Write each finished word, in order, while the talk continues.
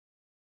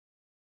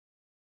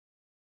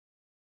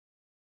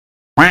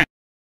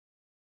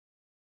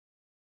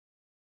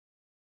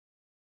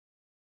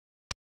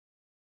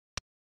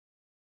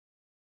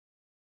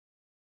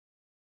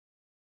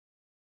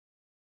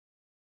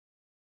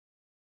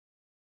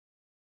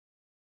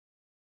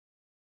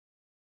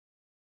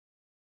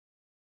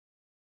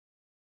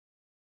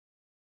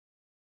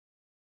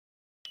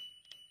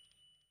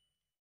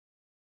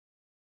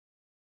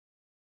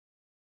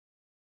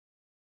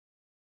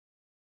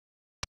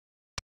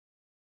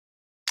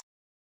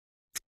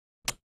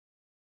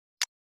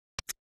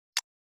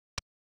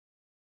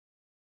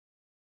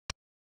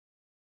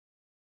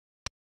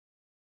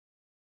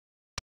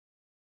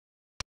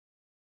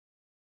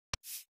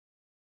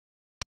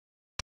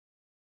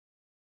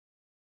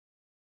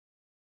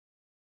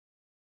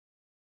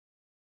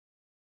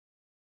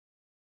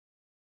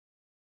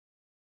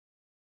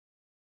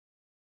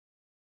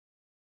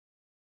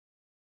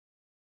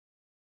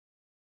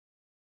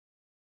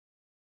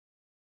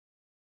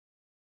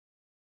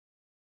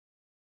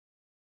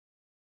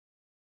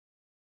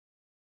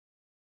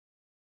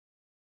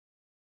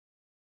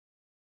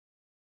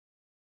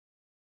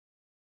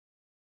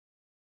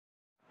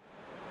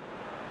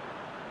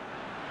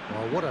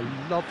Oh, what a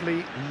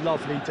lovely,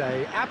 lovely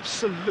day.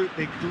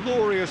 Absolutely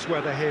glorious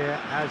weather here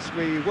as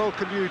we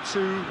welcome you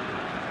to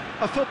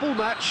a football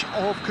match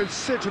of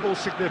considerable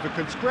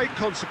significance, great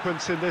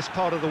consequence in this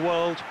part of the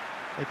world.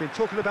 They've been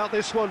talking about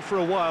this one for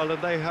a while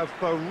and they have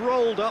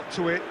rolled up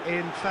to it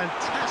in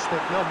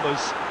fantastic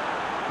numbers.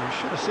 You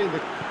should have seen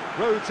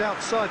the roads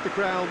outside the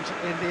ground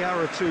in the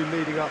hour or two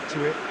leading up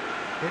to it.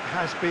 It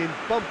has been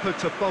bumper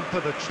to bumper,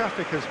 the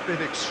traffic has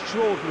been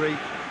extraordinary,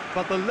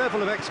 but the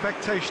level of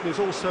expectation is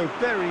also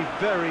very,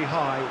 very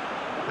high.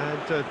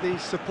 And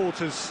these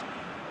supporters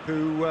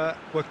who were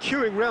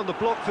queuing round the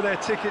block for their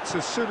tickets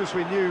as soon as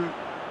we knew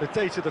the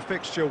date of the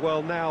fixture,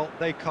 well, now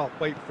they can't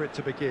wait for it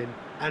to begin.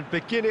 And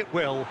begin it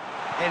will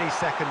any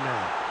second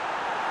now.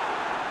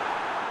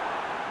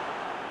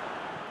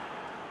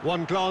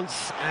 One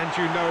glance and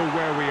you know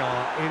where we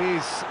are. It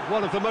is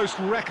one of the most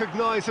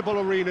recognisable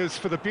arenas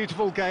for the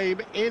beautiful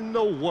game in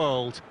the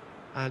world.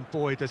 And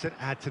boy, does it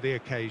add to the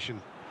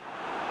occasion.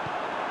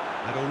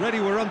 And already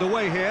we're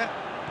underway here.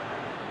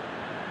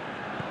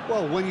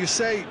 Well, when you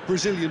say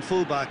Brazilian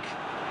fullback,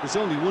 there's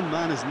only one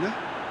man, isn't there?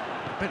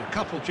 Been a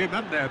couple, Jim,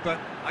 haven't there? But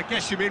I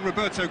guess you mean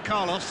Roberto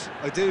Carlos.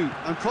 I do,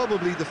 and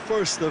probably the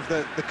first of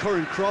the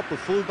current crop of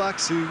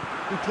fullbacks who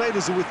played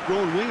as a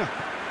withdrawn winger.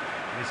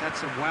 He's had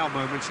some wow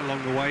moments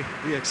along the way.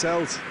 He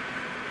excels.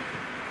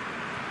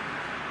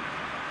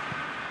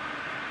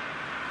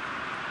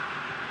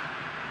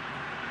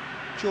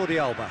 Jordi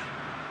Alba.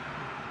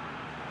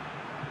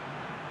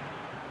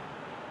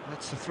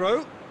 That's the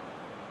throw.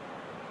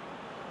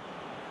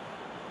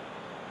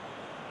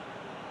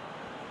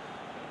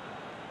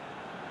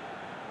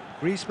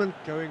 Griezmann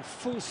going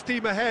full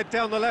steam ahead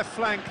down the left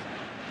flank.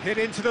 Hit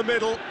into the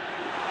middle.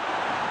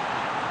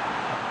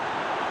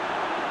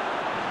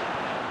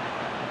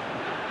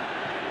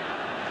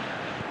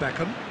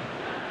 Beckham.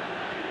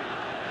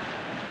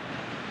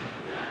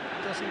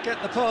 Doesn't get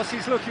the pass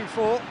he's looking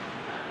for.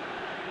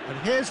 And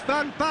here's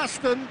Van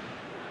Basten.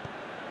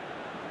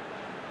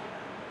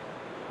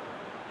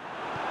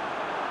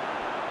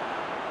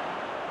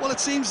 Well, it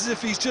seems as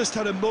if he's just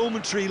had a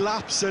momentary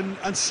lapse and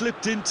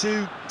slipped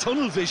into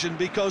tunnel vision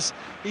because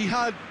he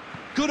had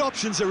good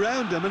options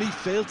around him and he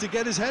failed to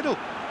get his head up.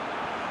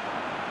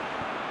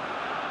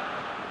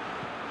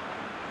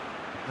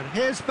 And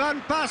here's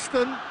Van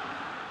Basten.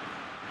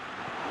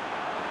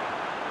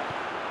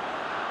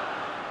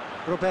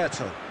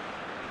 Roberto.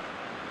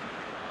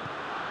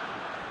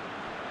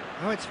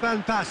 Now it's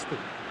Van Basten.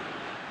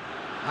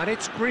 And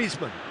it's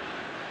Griezmann.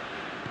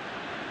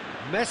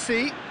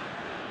 Messi.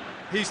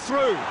 He's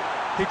through.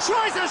 He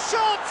tries a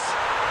shot!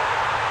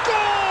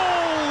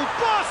 Goal!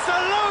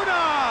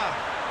 Barcelona!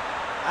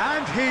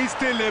 And he's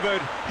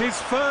delivered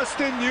his first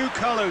in new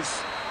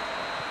colours.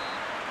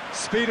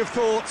 Speed of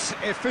thought,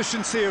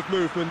 efficiency of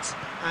movement,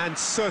 and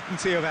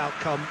certainty of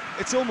outcome.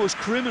 It's almost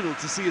criminal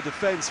to see a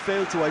defence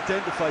fail to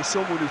identify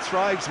someone who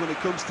thrives when it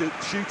comes to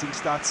shooting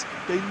stats.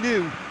 They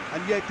knew,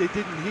 and yet they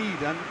didn't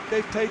heed, and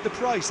they've paid the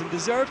price and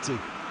deserve to.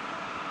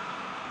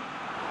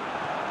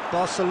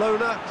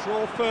 Barcelona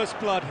draw first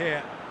blood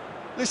here.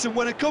 Listen,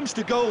 when it comes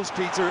to goals,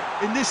 Peter,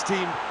 in this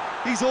team,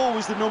 he's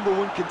always the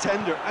 #1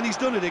 contender, and he's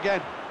done it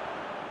again.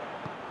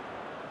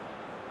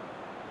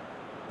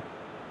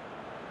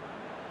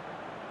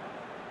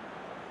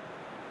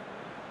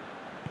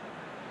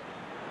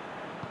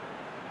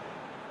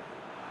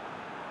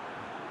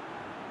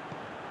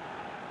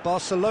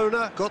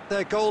 Barcelona got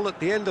their goal at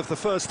the end of the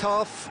first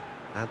half,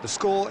 and the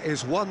score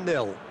is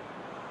 1-0.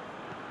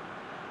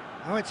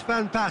 Now it's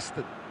Van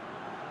Basten.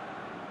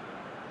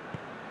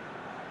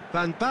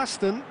 Van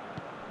Basten.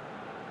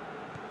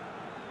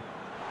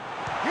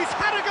 He's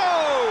had a go!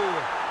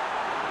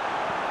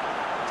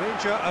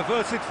 Danger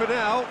averted for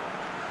now.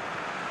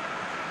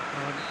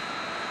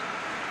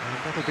 And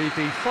that'll be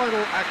the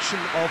final action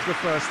of the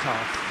first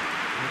half.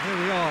 And here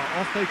we are,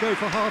 off they go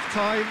for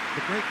half-time.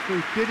 The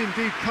breakthrough did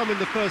indeed come in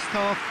the first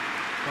half,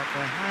 but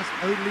there has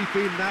only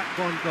been that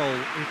one goal.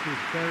 It is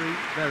very,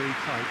 very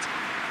tight.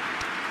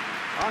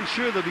 I'm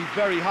sure they'll be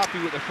very happy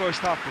with their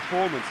first half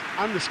performance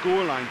and the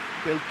scoreline.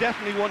 They'll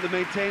definitely want to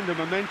maintain their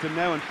momentum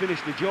now and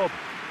finish the job.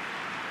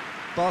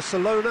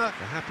 Barcelona,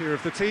 the happier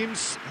of the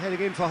teams,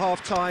 heading in for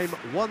half-time,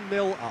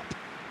 1-0 up.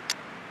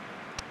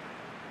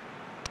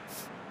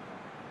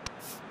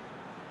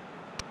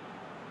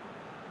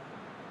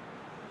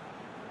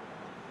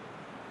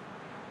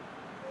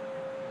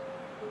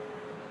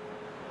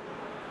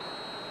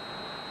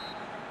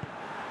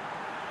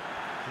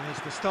 Here's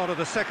the start of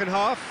the second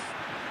half.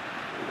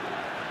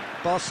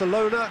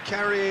 Barcelona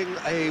carrying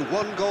a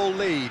one-goal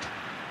lead.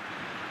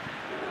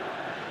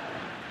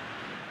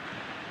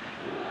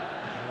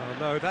 Oh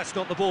no, that's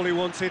not the ball he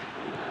wanted.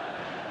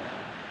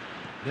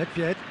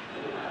 Nedved.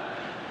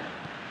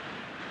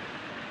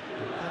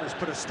 That has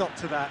put a stop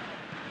to that.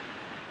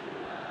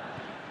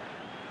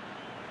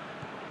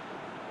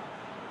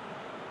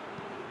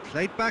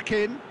 Played back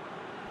in.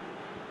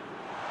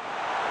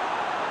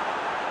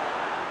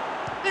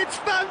 It's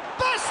Van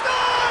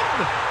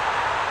Basten!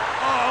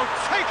 Oh,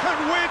 taken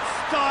with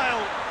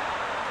style!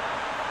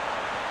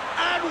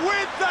 And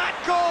with that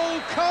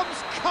goal comes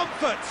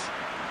comfort.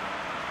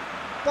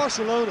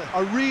 Barcelona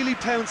are really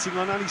pouncing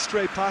on any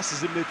stray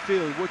passes in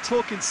midfield. We're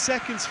talking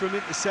seconds from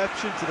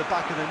interception to the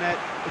back of the net.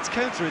 It's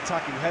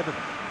counter-attacking heaven.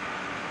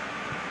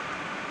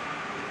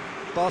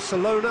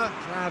 Barcelona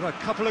grab a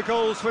couple of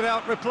goals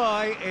without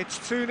reply. It's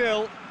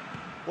 2-0.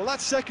 Well, that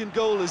second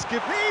goal is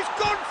given. He's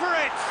gone for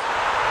it!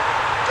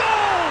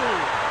 Goal!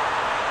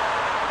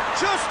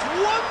 Just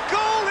one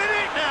goal in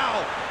it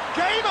now.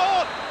 Game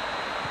on!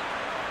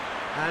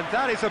 And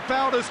that is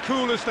about as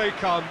cool as they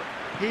come.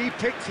 He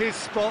picked his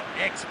spot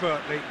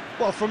expertly.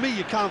 Well, for me,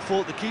 you can't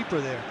fault the keeper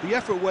there. The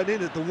effort went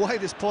in at the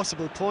widest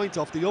possible point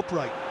off the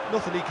upright.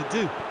 Nothing he could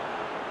do.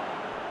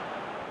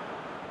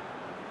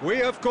 We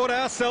have got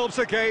ourselves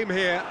a game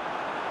here.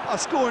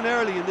 Scoring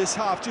early in this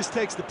half just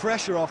takes the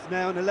pressure off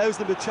now and allows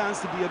them a chance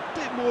to be a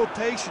bit more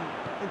patient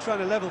in trying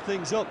to level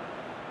things up.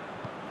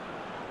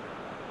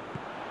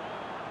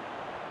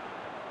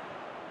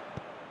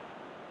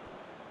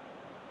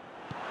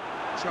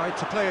 Tried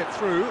to play it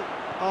through.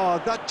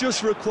 Oh, that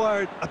just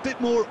required a bit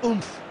more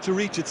oomph to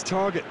reach its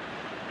target.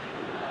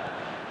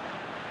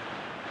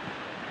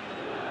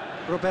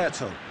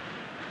 Roberto.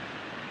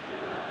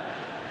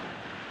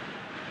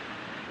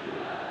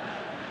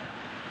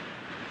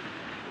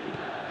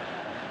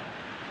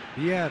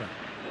 Vieira.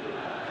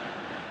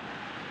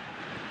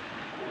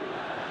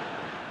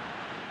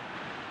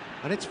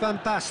 And it's Van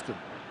Basten.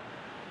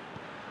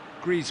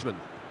 Griezmann.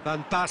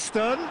 Van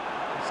Basten.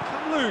 He's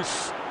come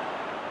loose.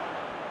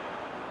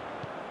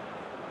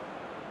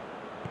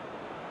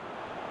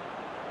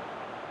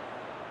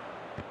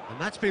 And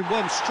that's been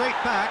won straight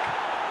back.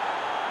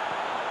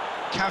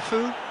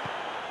 Cafu.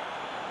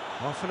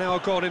 Half an hour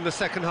gone in the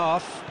second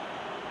half.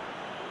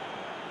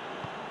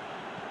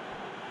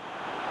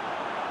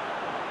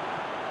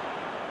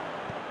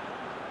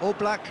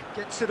 Oblak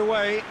gets it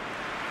away.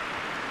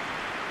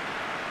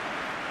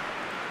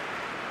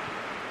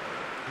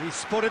 He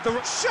spotted the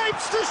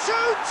shapes to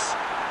shoot!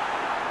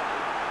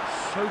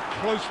 So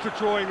close to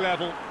drawing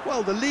level.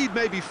 Well, the lead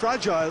may be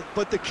fragile,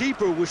 but the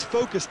keeper was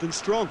focused and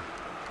strong.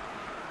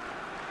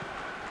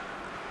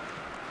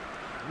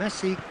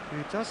 Messi,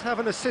 who does have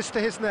an assist to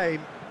his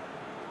name.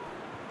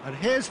 And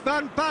here's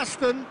Van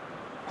Basten.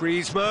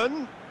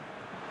 Griezmann.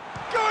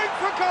 Going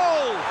for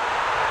goal!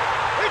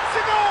 It's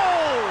a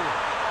goal!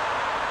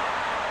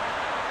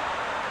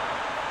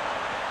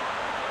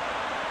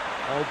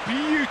 Oh,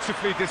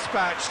 beautifully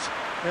dispatched.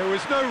 There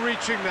was no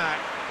reaching that.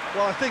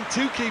 Well, I think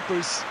two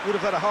keepers would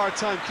have had a hard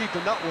time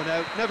keeping that one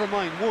out, never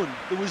mind one.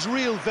 There was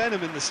real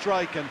venom in the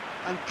strike and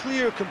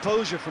clear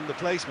composure from the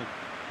placement.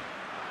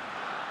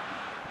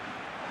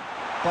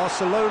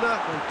 Barcelona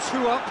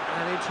went 2 up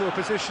and into a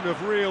position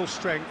of real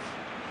strength.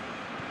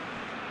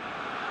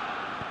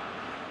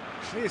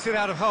 Clears it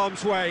out of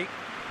harm's way,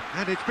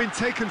 and it's been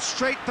taken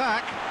straight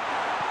back.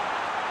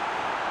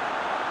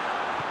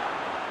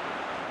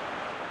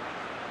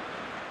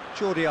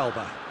 Jordi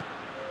Alba.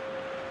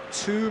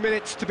 2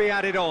 minutes to be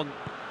added on.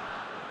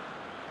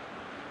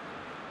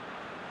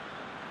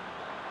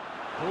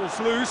 Ball's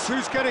loose,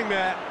 who's getting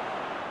there?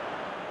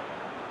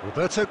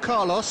 Roberto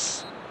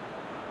Carlos.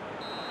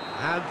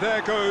 And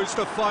there goes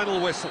the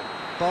final whistle.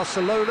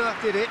 Barcelona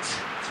did it.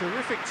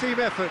 Terrific team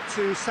effort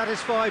to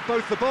satisfy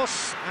both the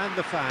boss and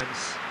the fans.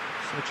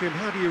 So, Jim,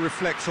 how do you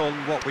reflect on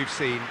what we've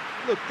seen?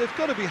 Look, they've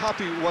got to be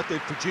happy with what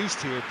they've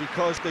produced here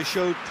because they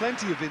showed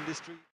plenty of industry.